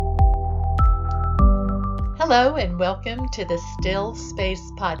Hello and welcome to the Still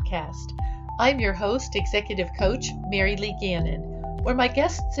Space Podcast. I'm your host, Executive Coach Mary Lee Gannon, where my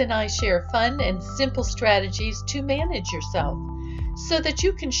guests and I share fun and simple strategies to manage yourself so that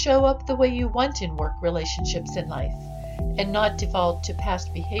you can show up the way you want in work, relationships, and life, and not default to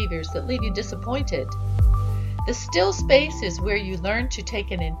past behaviors that leave you disappointed. The Still Space is where you learn to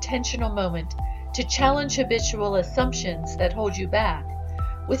take an intentional moment to challenge habitual assumptions that hold you back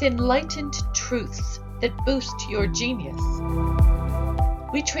with enlightened truths that boost your genius.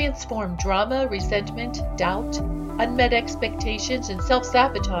 We transform drama, resentment, doubt, unmet expectations, and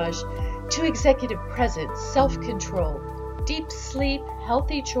self-sabotage to executive presence, self-control, deep sleep,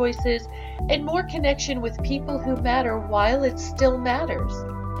 healthy choices, and more connection with people who matter while it still matters.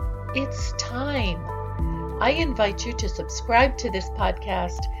 It's time. I invite you to subscribe to this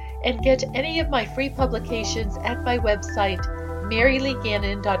podcast and get any of my free publications at my website,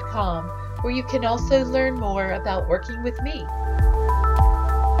 maryleegannon.com, where you can also learn more about working with me.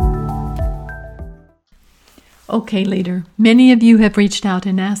 Okay, leader, many of you have reached out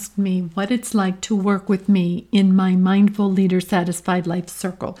and asked me what it's like to work with me in my Mindful Leader Satisfied Life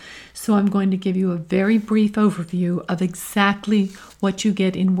Circle. So I'm going to give you a very brief overview of exactly what you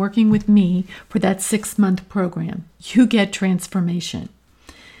get in working with me for that 6-month program. You get transformation.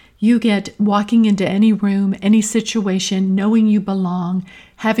 You get walking into any room, any situation, knowing you belong,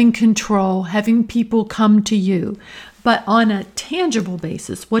 having control, having people come to you. But on a tangible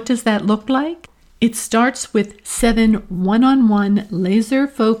basis, what does that look like? It starts with 7 one-on-one,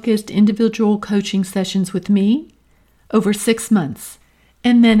 laser-focused individual coaching sessions with me over 6 months,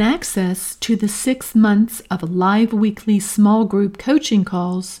 and then access to the 6 months of live weekly small group coaching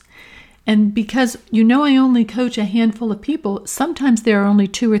calls. And because I only coach a handful of people, sometimes there are only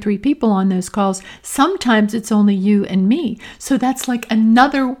 2 or 3 people on those calls. Sometimes it's only you and me. So that's like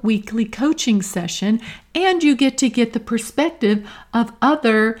another weekly coaching session. And you get to get the perspective of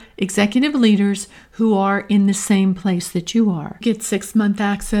other executive leaders who are in the same place that you are. Get 6-month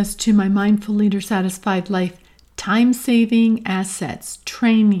access to my Mindful Leader Satisfied Life time-saving assets,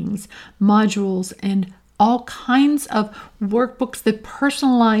 trainings, modules, and all kinds of workbooks that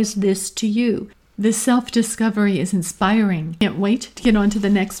personalize this to you. The self-discovery is inspiring. Can't wait to get on to the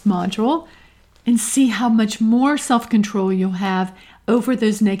next module and see how much more self-control you'll have over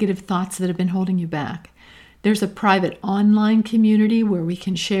those negative thoughts that have been holding you back. There's a private online community where we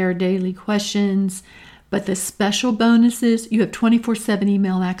can share daily questions, but the special bonuses, you have 24/7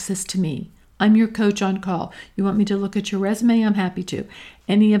 email access to me. I'm your coach on call. You want me to look at your resume? I'm happy to.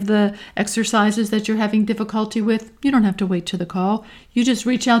 Any of the exercises that you're having difficulty with, you don't have to wait to the call. You just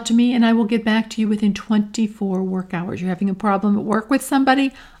reach out to me and I will get back to you within 24 work hours. You're having a problem at work with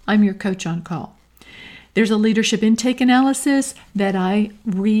somebody? I'm your coach on call. There's a leadership intake analysis that I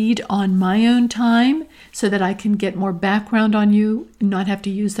read on my own time so that I can get more background on you and not have to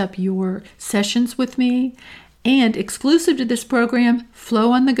use up your sessions with me. And exclusive to this program,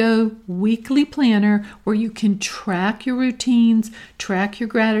 Flow on the Go weekly planner where you can track your routines, track your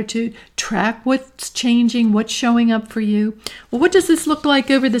gratitude, track what's changing, what's showing up for you. Well, what does this look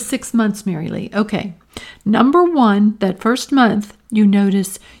like over the 6 months, Mary Lee? Okay, number 1, that first month, you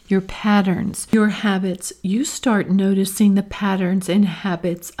notice your patterns, your habits. You start noticing the patterns and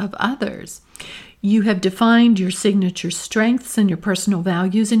habits of others. You have defined your signature strengths and your personal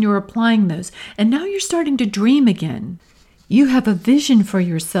values, and you're applying those. And now you're starting to dream again. You have a vision for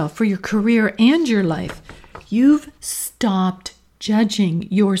yourself, for your career and your life. You've stopped judging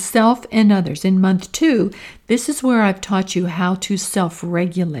yourself and others. In month 2, this is where I've taught you how to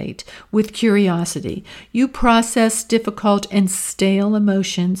self-regulate with curiosity. You process difficult and stale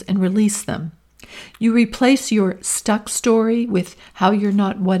emotions and release them. You replace your stuck story with how you're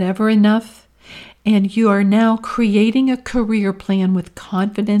not whatever enough. And you are now creating a career plan with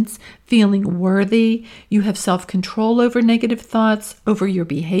confidence, feeling worthy. You have self-control over negative thoughts, over your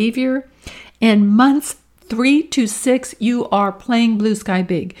behavior. And months 3 to 6, you are playing blue sky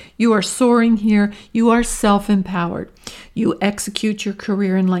big. You are soaring here. You are self-empowered. You execute your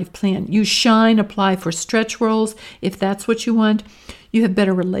career and life plan. You shine, apply for stretch roles if that's what you want. You have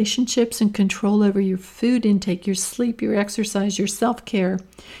better relationships and control over your food intake, your sleep, your exercise, your self-care.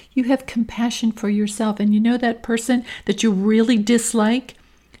 You have compassion for yourself. And you know that person that you really dislike?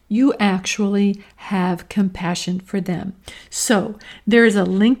 You actually have compassion for them. So there is a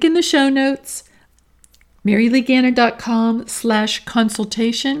link in the show notes,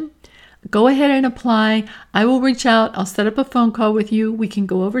 maryleegannon.com/consultation. Go ahead and apply. I will reach out. I'll set up a phone call with you. We can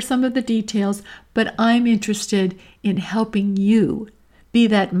go over some of the details, but I'm interested in helping you be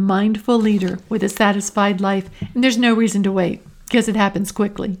that mindful leader with a satisfied life. And there's no reason to wait because it happens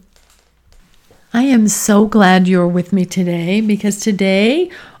quickly. I am so glad you're with me today because today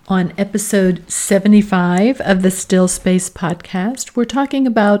on episode 75 of the Still Space podcast, we're talking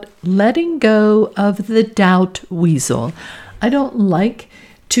about letting go of the doubt weasel. I don't like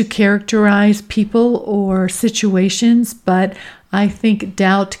to characterize people or situations, but I think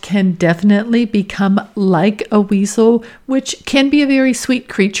doubt can definitely become like a weasel, which can be a very sweet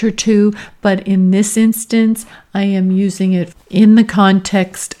creature too, but in this instance, I am using it in the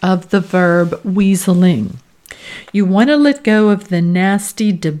context of the verb weaseling. You want to let go of the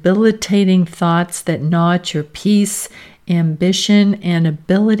nasty, debilitating thoughts that gnaw at your peace, ambition, and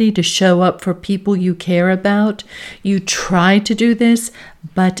ability to show up for people you care about. You try to do this,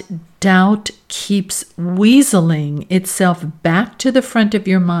 but doubt keeps weaseling itself back to the front of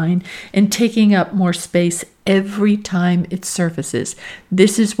your mind and taking up more space every time it surfaces.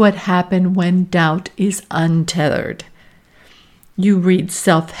 This is what happens when doubt is untethered. You read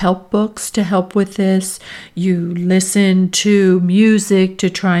self-help books to help with this. You listen to music to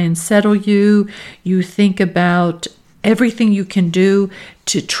try and settle you. You think about everything you can do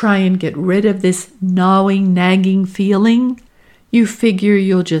to try and get rid of this gnawing, nagging feeling. You figure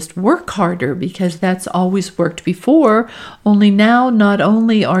you'll just work harder because that's always worked before, only now not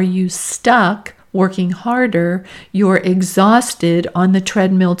only are you stuck working harder, you're exhausted on the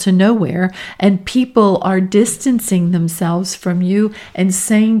treadmill to nowhere, and people are distancing themselves from you and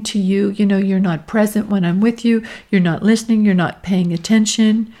saying to you, you're not present when I'm with you, you're not listening, you're not paying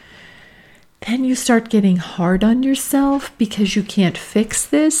attention. Then you start getting hard on yourself because you can't fix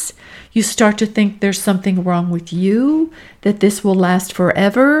this. You start to think there's something wrong with you, that this will last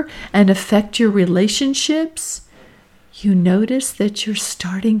forever and affect your relationships. You notice that you're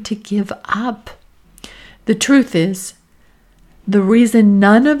starting to give up. The truth is, the reason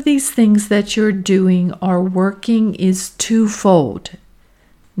none of these things that you're doing are working is twofold.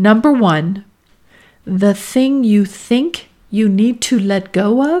 Number one, the thing you think you need to let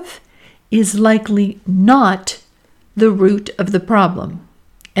go of is likely not the root of the problem.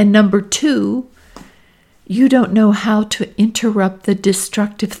 And number two, you don't know how to interrupt the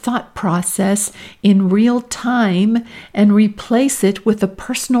destructive thought process in real time and replace it with a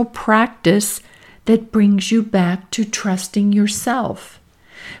personal practice that brings you back to trusting yourself.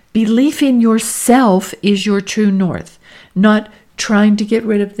 Belief in yourself is your true north, not trying to get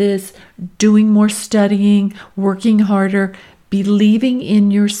rid of this, doing more studying, working harder. Believing in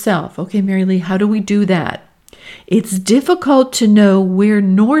yourself. Okay, Mary Lee, how do we do that? It's difficult to know where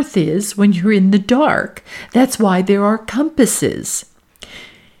north is when you're in the dark. That's why there are compasses.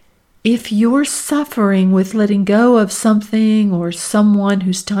 If you're suffering with letting go of something or someone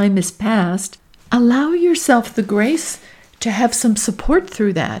whose time has passed, allow yourself the grace to have some support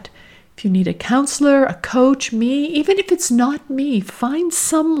through that. If you need a counselor, a coach, me, even if it's not me, find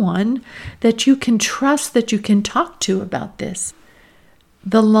someone that you can trust, that you can talk to about this.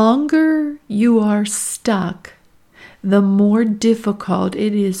 The longer you are stuck, the more difficult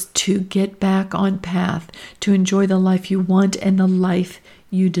it is to get back on path, to enjoy the life you want and the life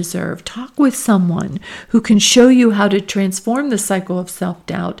you deserve. Talk with someone who can show you how to transform the cycle of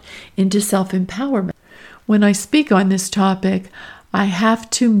self-doubt into self-empowerment. When I speak on this topic, I have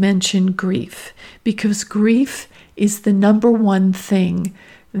to mention grief, because grief is the number one thing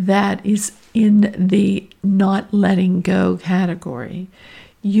that is in the not letting go category.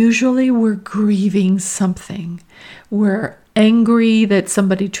 Usually we're grieving something. We're angry that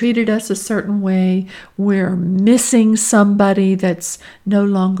somebody treated us a certain way. We're missing somebody that's no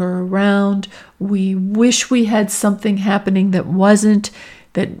longer around. We wish we had something happening that wasn't,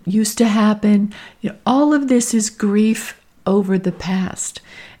 that used to happen. All of this is grief over the past,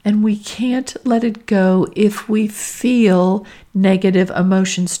 and we can't let it go if we feel negative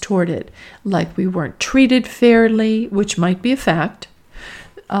emotions toward it, like we weren't treated fairly, which might be a fact,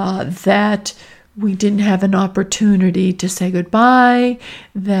 that we didn't have an opportunity to say goodbye,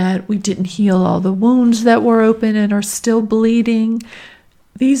 that we didn't heal all the wounds that were open and are still bleeding.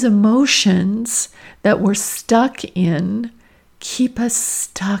 These emotions that we're stuck in keep us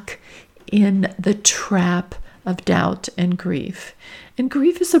stuck in the trap of doubt and grief. And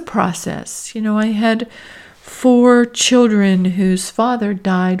grief is a process. I had 4 children whose father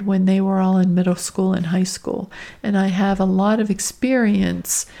died when they were all in middle school and high school. And I have a lot of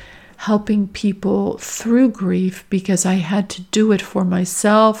experience helping people through grief because I had to do it for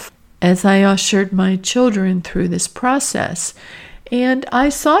myself as I ushered my children through this process. And I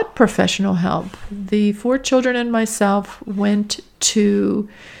sought professional help. The 4 children and myself went to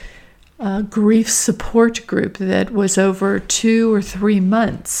grief support group that was over 2 or 3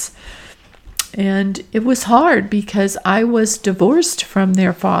 months. And it was hard because I was divorced from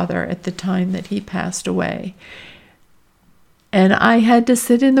their father at the time that he passed away. And I had to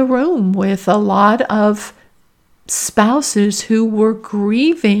sit in the room with a lot of spouses who were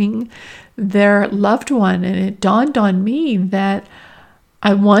grieving their loved one. And it dawned on me that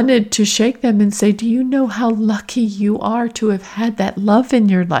I wanted to shake them and say, do you know how lucky you are to have had that love in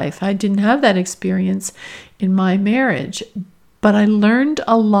your life? I didn't have that experience in my marriage, but I learned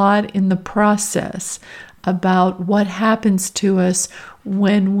a lot in the process about what happens to us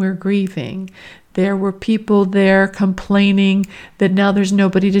when we're grieving. There were people there complaining that now there's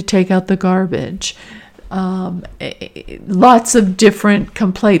nobody to take out the garbage. Lots of different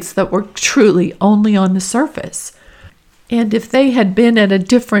complaints that were truly only on the surface. And if they had been at a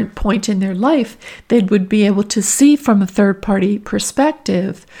different point in their life, they would be able to see from a third-party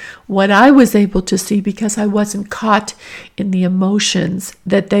perspective what I was able to see because I wasn't caught in the emotions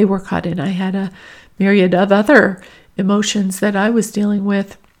that they were caught in. I had a myriad of other emotions that I was dealing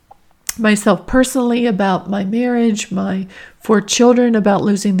with myself personally about my marriage, my 4 children, about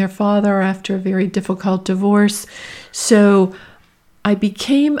losing their father after a very difficult divorce. So I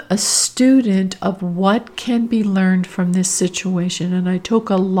became a student of what can be learned from this situation, and I took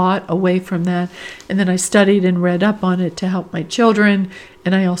a lot away from that, and then I studied and read up on it to help my children,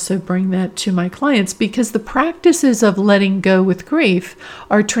 and I also bring that to my clients because the practices of letting go with grief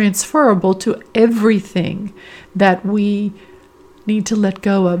are transferable to everything that we need to let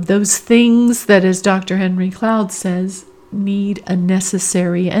go of. Those things that, as Dr. Henry Cloud says, need a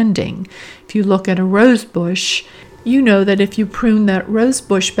necessary ending. If you look at a rose bush, you know that if you prune that rose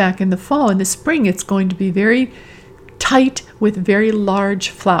bush back in the fall, in the spring, it's going to be very tight with very large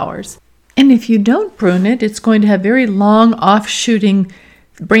flowers. And if you don't prune it, it's going to have very long off-shooting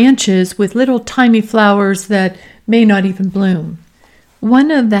branches with little tiny flowers that may not even bloom. One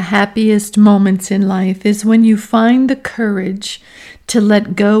of the happiest moments in life is when you find the courage to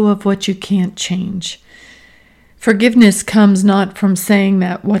let go of what you can't change. Forgiveness comes not from saying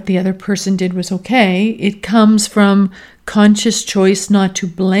that what the other person did was okay. It comes from conscious choice not to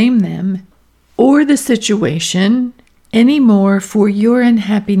blame them or the situation anymore for your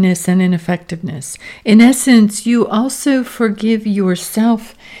unhappiness and ineffectiveness. In essence, you also forgive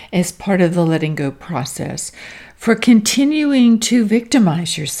yourself as part of the letting go process for continuing to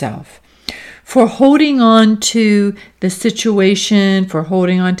victimize yourself, for holding on to the situation, for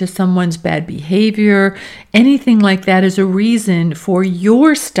holding on to someone's bad behavior. Anything like that is a reason for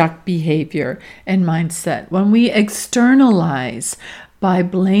your stuck behavior and mindset. When we externalize by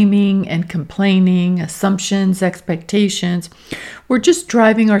blaming and complaining, assumptions, expectations, we're just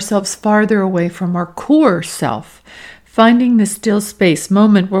driving ourselves farther away from our core self. Finding the still space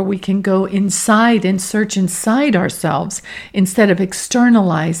moment where we can go inside and search inside ourselves instead of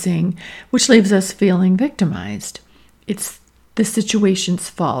externalizing, which leaves us feeling victimized. It's the situation's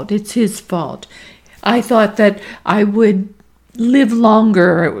fault. It's his fault. I thought that I would live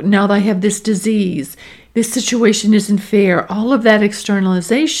longer now that I have this disease. This situation isn't fair. All of that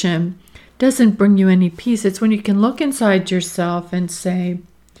externalization doesn't bring you any peace. It's when you can look inside yourself and say,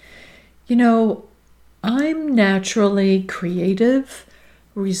 you know, I'm naturally creative,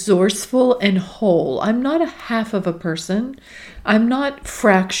 resourceful, and whole. I'm not a half of a person. I'm not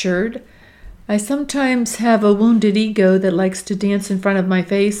fractured. I sometimes have a wounded ego that likes to dance in front of my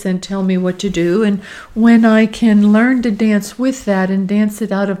face and tell me what to do. And when I can learn to dance with that and dance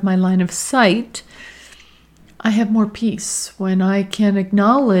it out of my line of sight, I have more peace. When I can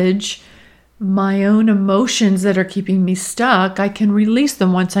acknowledge my own emotions that are keeping me stuck, I can release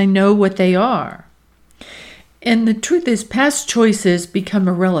them once I know what they are. And the truth is, past choices become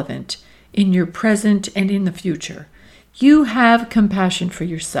irrelevant in your present and in the future. You have compassion for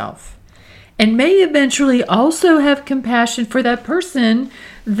yourself and may eventually also have compassion for that person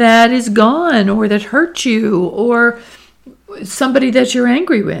that is gone or that hurt you or somebody that you're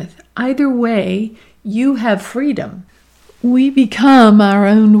angry with. Either way, you have freedom. We become our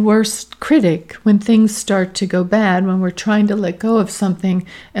own worst critic when things start to go bad, when we're trying to let go of something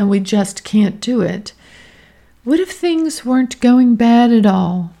and we just can't do it. What if things weren't going bad at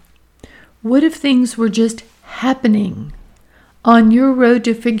all? What if things were just happening on your road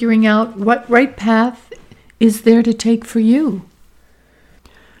to figuring out what right path is there to take for you?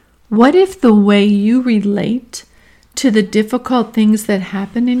 What if the way you relate to the difficult things that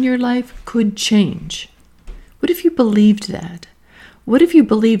happen in your life could change? What if you believed that? What if you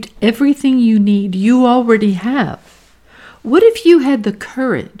believed everything you need you already have? What if you had the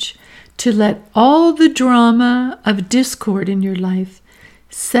courage to let all the drama of discord in your life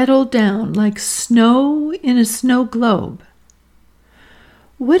settle down like snow in a snow globe?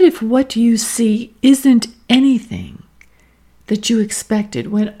 What if what you see isn't anything that you expected?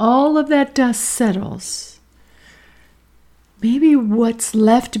 When all of that dust settles, maybe what's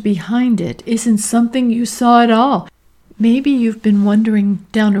left behind it isn't something you saw at all. Maybe you've been wandering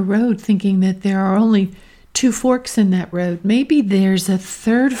down a road thinking that there are only 2 forks in that road. Maybe there's a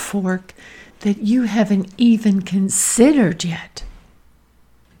third fork that you haven't even considered yet.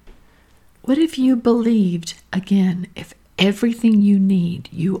 What if you believed, again, if everything you need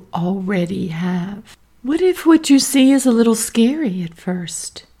you already have? What if what you see is a little scary at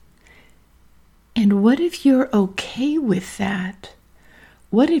first? And what if you're okay with that?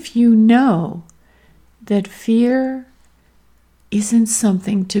 What if you know that fear isn't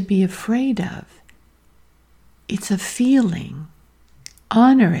something to be afraid of? It's a feeling.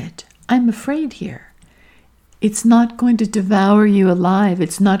 Honor it. I'm afraid here. It's not going to devour you alive.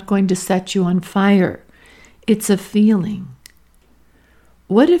 It's not going to set you on fire. It's a feeling.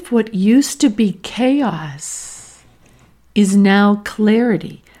 What if what used to be chaos is now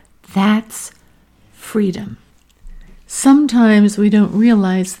clarity? That's freedom. Sometimes we don't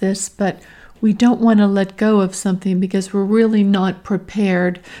realize this, but we don't want to let go of something because we're really not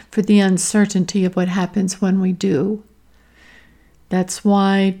prepared for the uncertainty of what happens when we do. That's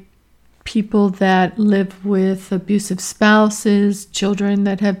why people that live with abusive spouses, children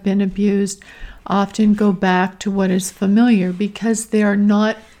that have been abused, often go back to what is familiar because they are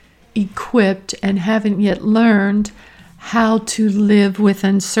not equipped and haven't yet learned how to live with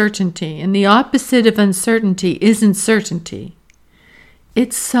uncertainty. And the opposite of uncertainty isn't certainty.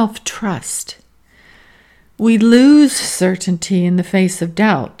 It's self-trust. We lose certainty in the face of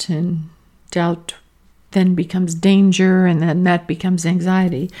doubt, and doubt then becomes danger, and then that becomes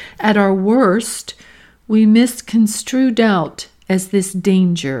anxiety. At our worst, we misconstrue doubt as this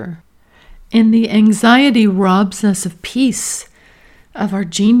danger. And the anxiety robs us of peace, of our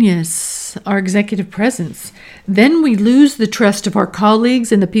genius, our executive presence. Then we lose the trust of our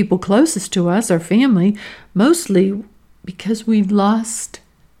colleagues and the people closest to us, our family, mostly because we've lost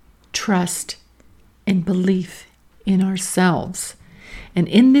trust and belief in ourselves. And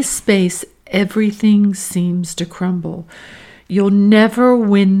in this space, everything seems to crumble. You'll never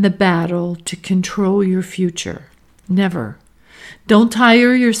win the battle to control your future. Never. Don't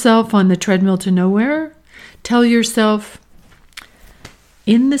tire yourself on the treadmill to nowhere. Tell yourself,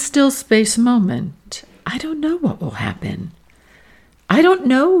 in the still space moment, I don't know what will happen. I don't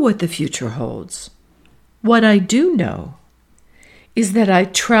know what the future holds. What I do know is that I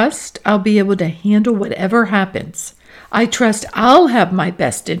trust I'll be able to handle whatever happens. I trust I'll have my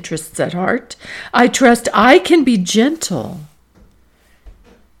best interests at heart. I trust I can be gentle.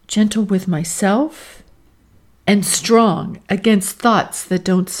 Gentle with myself and strong against thoughts that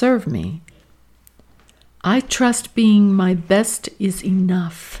don't serve me. I trust being my best is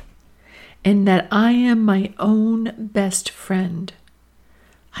enough and that I am my own best friend.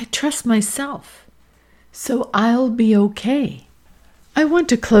 I trust myself, so I'll be okay. I want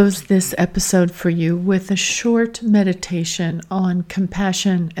to close this episode for you with a short meditation on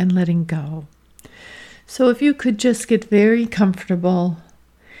compassion and letting go. So if you could just get very comfortable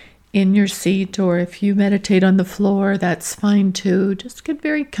in your seat, or if you meditate on the floor, that's fine too. Just get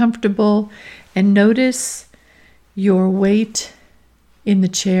very comfortable and notice your weight in the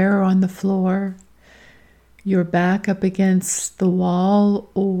chair or on the floor, your back up against the wall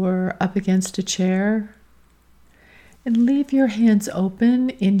or up against a chair. And leave your hands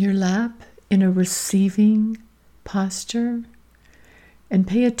open in your lap in a receiving posture. And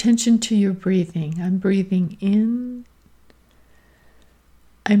pay attention to your breathing. I'm breathing in.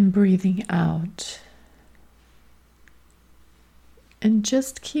 I'm breathing out. And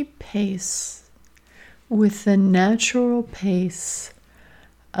just keep pace with the natural pace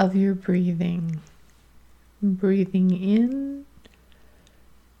of your breathing. Breathing in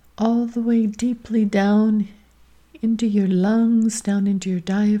all the way deeply down into your lungs, down into your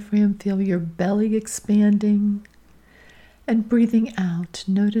diaphragm. Feel your belly expanding. And breathing out,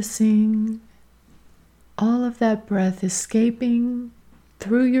 noticing all of that breath escaping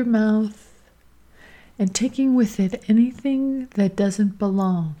through your mouth and taking with it anything that doesn't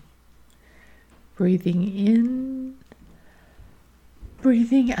belong. Breathing in,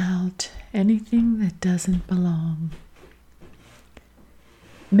 breathing out anything that doesn't belong.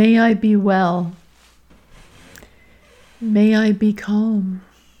 May I be well. May I be calm.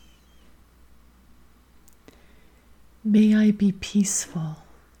 May I be peaceful.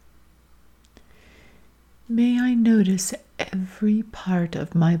 May I notice every part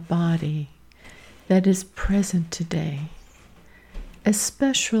of my body that is present today,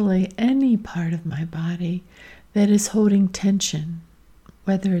 especially any part of my body that is holding tension,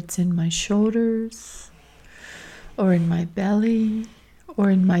 whether it's in my shoulders or in my belly or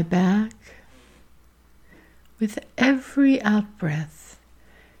in my back. With every out-breath,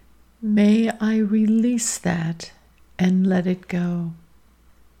 may I release that and let it go.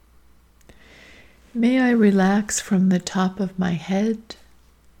 May I relax from the top of my head,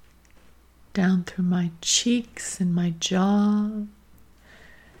 down through my cheeks and my jaw,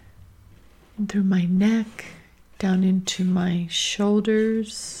 and through my neck, down into my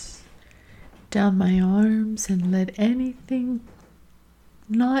shoulders, down my arms, and let anything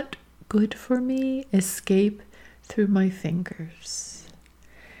not good for me escape through my fingers.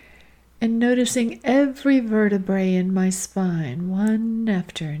 And noticing every vertebrae in my spine, one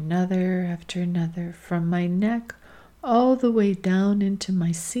after another, from my neck all the way down into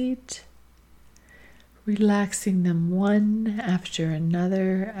my seat, relaxing them one after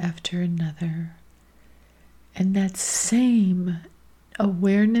another. And that same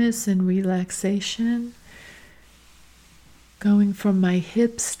awareness and relaxation going from my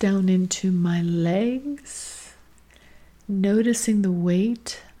hips down into my legs, noticing the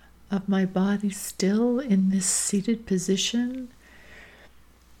weight of my body still in this seated position,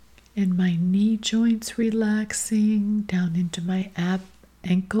 and my knee joints relaxing, down into my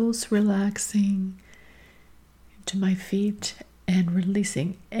ankles relaxing, into my feet, and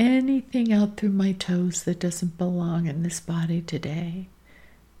releasing anything out through my toes that doesn't belong in this body today.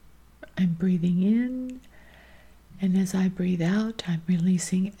 I'm breathing in, and as I breathe out, I'm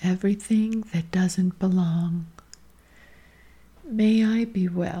releasing everything that doesn't belong. May I be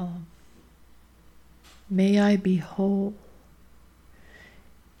well. May I be whole.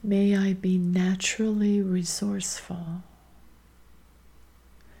 May I be naturally resourceful.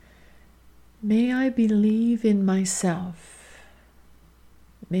 May I believe in myself.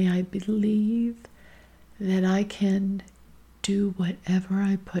 May I believe that I can do whatever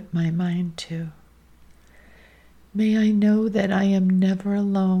I put my mind to. May I know that I am never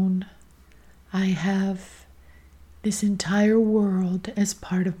alone. I have this entire world as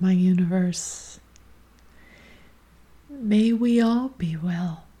part of my universe. May we all be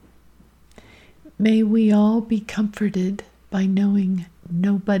well. May we all be comforted by knowing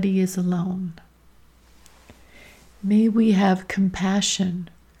nobody is alone. May we have compassion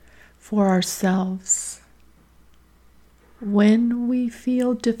for ourselves. When we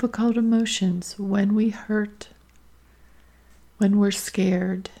feel difficult emotions, when we hurt, when we're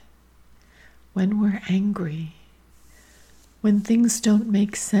scared, when we're angry, when things don't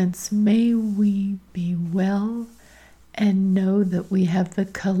make sense, may we be well and know that we have the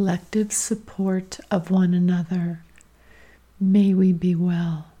collective support of one another. May we be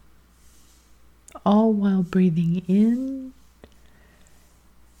well. All while breathing in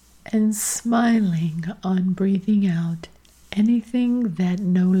and smiling on breathing out anything that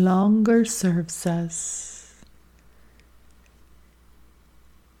no longer serves us.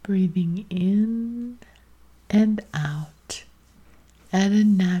 Breathing in and out at a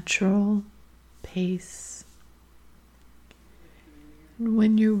natural pace. And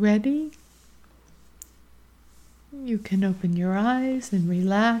when you're ready, you can open your eyes and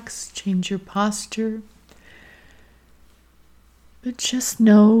relax, change your posture. But just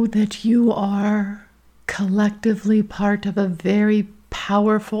know that you are collectively part of a very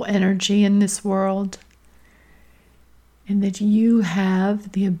powerful energy in this world, and that you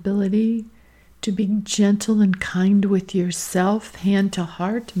have the ability to be gentle and kind with yourself, hand to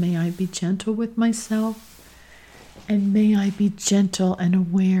heart. May I be gentle with myself, and may I be gentle and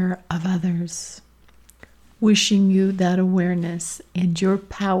aware of others. Wishing you that awareness and your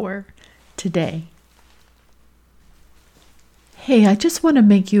power today. Hey, I just want to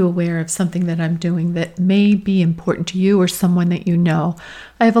make you aware of something that I'm doing that may be important to you or someone that you know.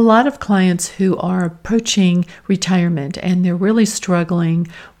 I have a lot of clients who are approaching retirement and they're really struggling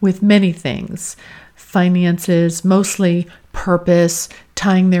with many things. Finances, mostly purpose,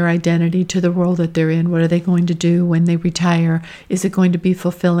 tying their identity to the role that they're in. What are they going to do when they retire? Is it going to be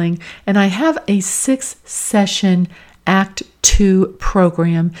fulfilling? And I have a 6-session Act 2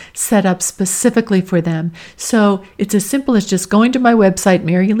 program set up specifically for them. So it's as simple as just going to my website,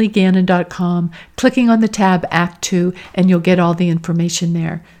 maryleegannon.com, clicking on the tab Act 2, and you'll get all the information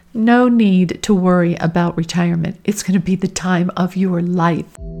there. No need to worry about retirement. It's going to be the time of your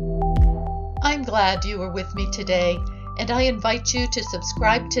life. I'm glad you were with me today, and I invite you to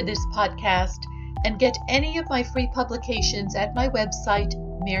subscribe to this podcast and get any of my free publications at my website,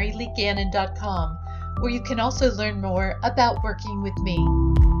 maryleegannon.com, where you can also learn more about working with me.